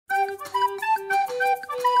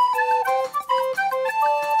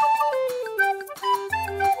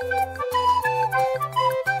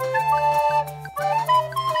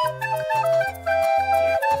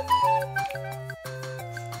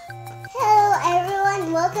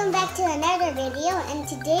welcome back to another video, and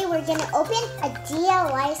today we're gonna open a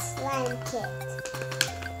DIY slime kit.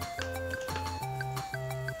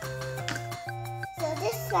 So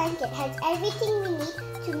this slime kit has everything we need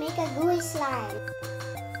to make a gooey slime.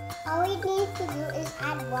 All we need to do is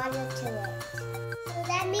add water to it. So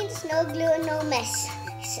that means no glue and no mess.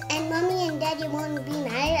 And mommy and daddy won't be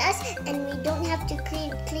mad at us, and we don't have to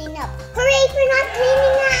clean up. Hooray for not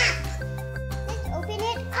cleaning up! Let's open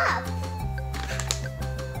it up.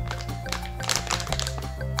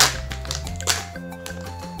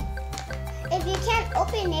 If you can't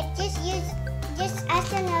open it, just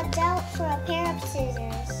ask an adult for a pair of scissors.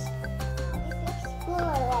 This looks cool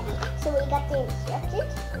already. So we got the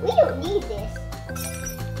instructions. We don't need this.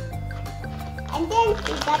 And then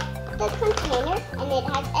we got the container, and it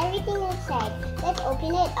has everything inside. Let's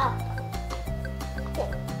open it up.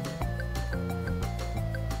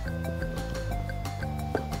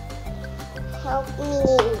 Help me.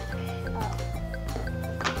 Oh.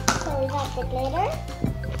 So we got the glitter,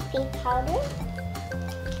 pink powder,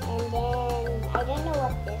 and then I don't know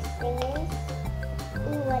what this thing is.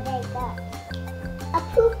 Ooh, what I got? A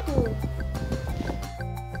poo-poo.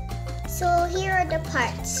 So here are the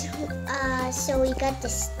parts. So we got the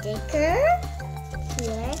sticker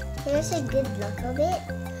here. Here's a good look of it.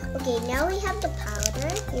 Okay, now we have the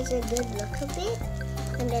powder. Here's a good look of it.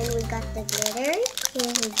 And then we got the glitter.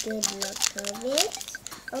 Here's a good look of it.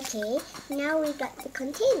 Okay, now we got the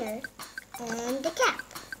container and the cap.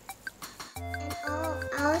 And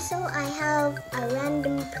also I have a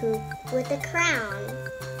random poop with a crown.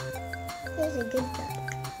 Here's a good look.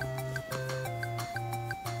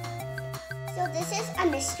 So this is a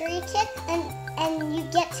mystery kit, and you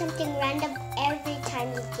get something random every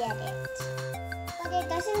time you get it. But it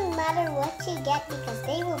doesn't matter what you get because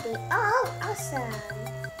they will be all awesome.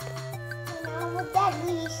 So now with that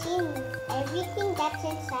we've seen everything that's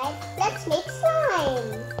inside, let's make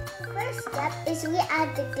slime. First step is we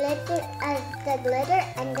add the glitter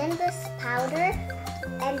and then this powder,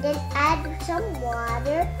 and then add some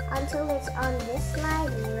water until it's on this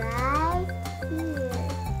slime right here.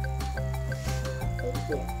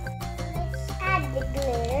 Let's add the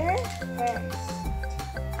glitter first.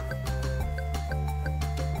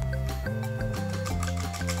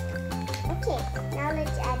 Okay, now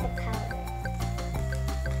let's add the powder.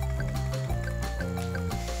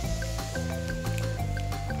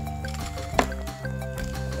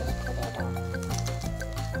 Just put it on.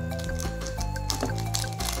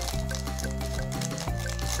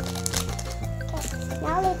 Okay,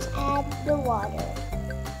 now let's add the water.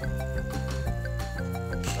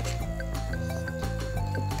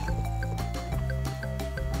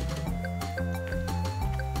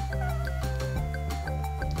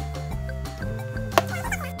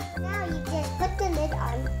 Put the lid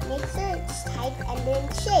on, make sure it's tight, and then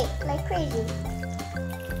shake like crazy.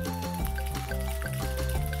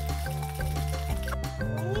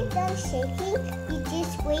 When you're done shaking, you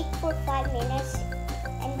just wait for 5 minutes,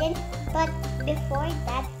 and then, but before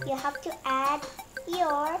that, you have to add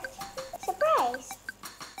your surprise.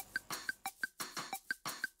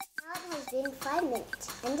 Now it has been 5 minutes,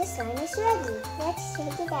 and the slime is ready. Let's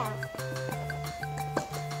take it out.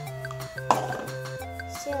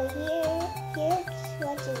 So here's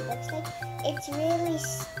what it looks like. It's really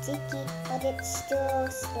sticky, but it's still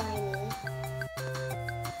slimy.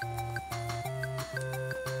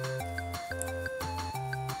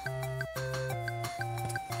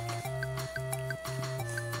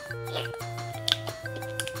 I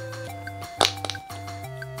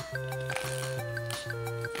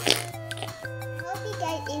hope you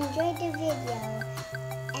guys enjoyed the video,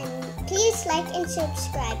 and please like and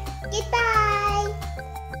subscribe. Goodbye!